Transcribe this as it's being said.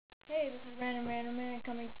Hey, this is Random Man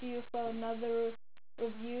coming to you for another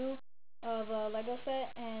review of a Lego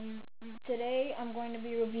set, and today I'm going to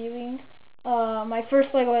be reviewing my first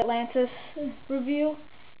Lego Atlantis review,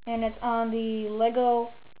 and it's on the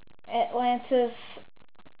Lego Atlantis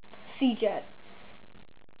Sea Jet.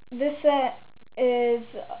 This set has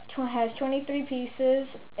 23 pieces.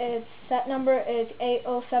 Its set number is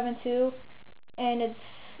 8072, and it's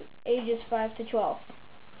ages 5 to 12.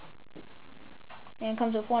 And it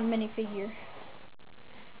comes with one minifigure.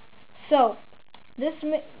 So, this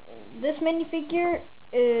minifigure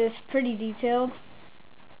is pretty detailed.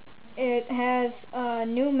 It has a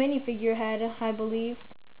new minifigure head, I believe.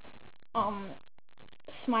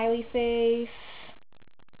 Smiley face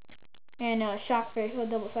and a shock face with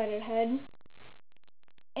a double-sided head,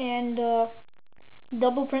 and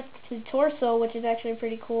double printed torso, which is actually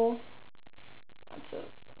pretty cool. Lots of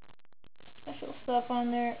special stuff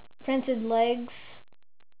on there. Printed legs,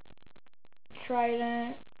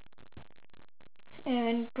 trident,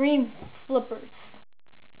 and green flippers.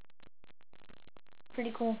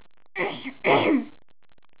 Pretty cool.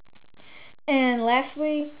 And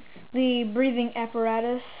lastly, the breathing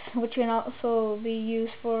apparatus, which can also be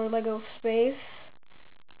used for Lego Space.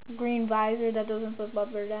 Green visor that doesn't flip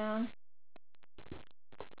up or down.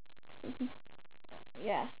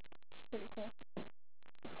 Yeah, it's pretty cool.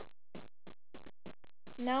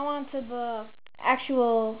 Now on to the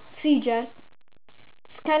actual Sea Jet.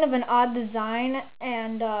 It's kind of an odd design,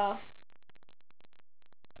 and I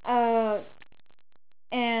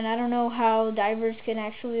don't know how divers can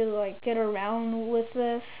actually get around with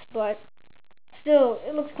this, but still,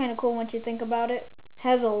 it looks kind of cool once you think about it.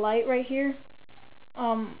 Has a light right here,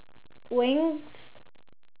 wings,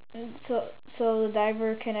 so the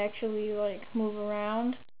diver can actually move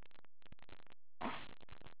around,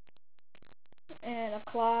 and a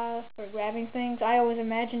claw for grabbing things. I always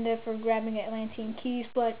imagined it for grabbing Atlantean keys,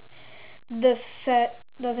 but this set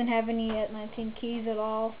doesn't have any Atlantean keys at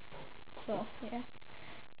all. So yeah,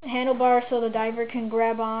 handlebar so the diver can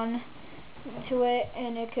grab on to it,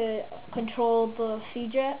 and it could control the Sea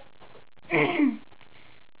Jet.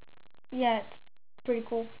 Yeah, it's pretty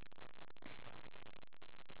cool.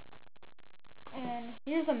 And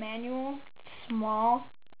here's a manual, small,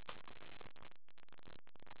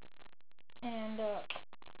 and the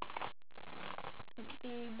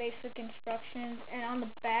basic instructions. And on the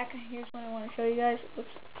back, here's what I want to show you guys. Oops.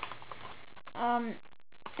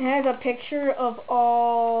 It has a picture of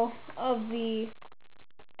all of the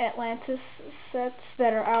Atlantis sets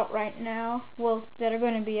that are out right now. Well, that are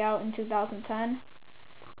going to be out in 2010.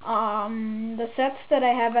 The sets that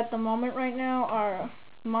I have at the moment right now are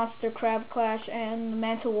Monster Crab Clash and the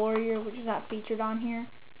Manta Warrior, which is not featured on here.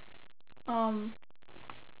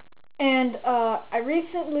 I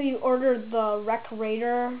recently ordered the Wreck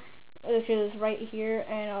Raider, which is right here,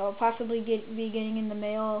 and I'll possibly be getting in the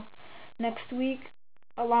mail next week,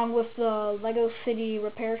 along with the Lego City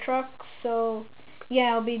repair truck. So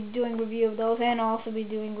yeah, I'll be doing review of those, and I'll also be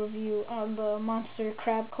doing review on the Monster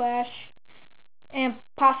Crab Clash, and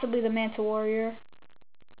possibly the Manta Warrior.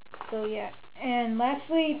 So yeah, and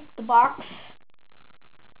lastly, the box.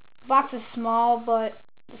 The box is small, but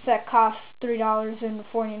the set costs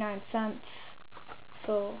 $3.49.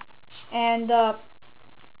 So, and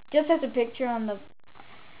just as a picture on the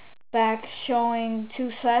back showing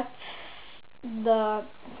two sets, the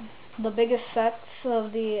biggest sets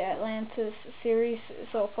of the Atlantis series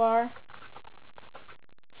so far.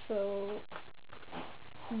 So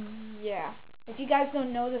yeah, if you guys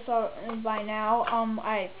don't know this by now,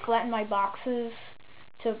 I flatten my boxes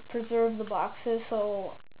to preserve the boxes,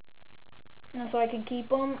 so I can keep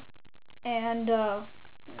them. And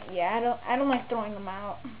yeah, I don't like throwing them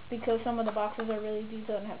out because some of the boxes are really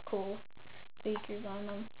detailed and have cool features on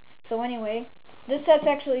them. So anyway, this set's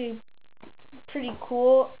actually pretty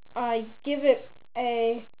cool. I give it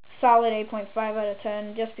a solid 8.5 out of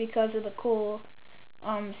 10 just because of the cool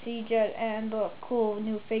Sea Jet and the cool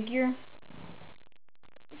new figure.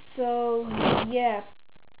 So yeah.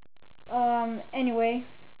 Anyway,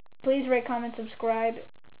 please rate, comment, subscribe.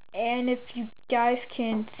 And if you guys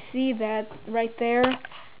can see that right there,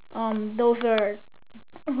 those are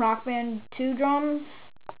Rock Band 2 drums,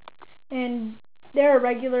 and they're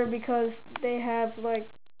irregular because they have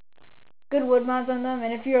good wood mods on them.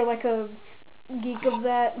 And if you're a geek of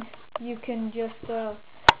that, you can just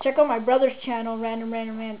check out my brother's channel, Random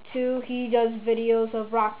Man 2. He does videos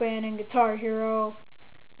of Rock Band and Guitar Hero,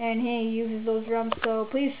 and he uses those drums. So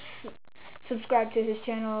please subscribe to his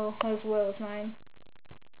channel as well as mine.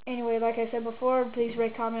 Anyway, like I said before, please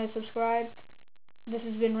rate, comment, and subscribe. This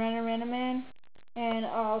has been Random Man. and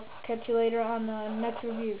I'll catch you later on the next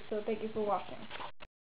review. So thank you for watching.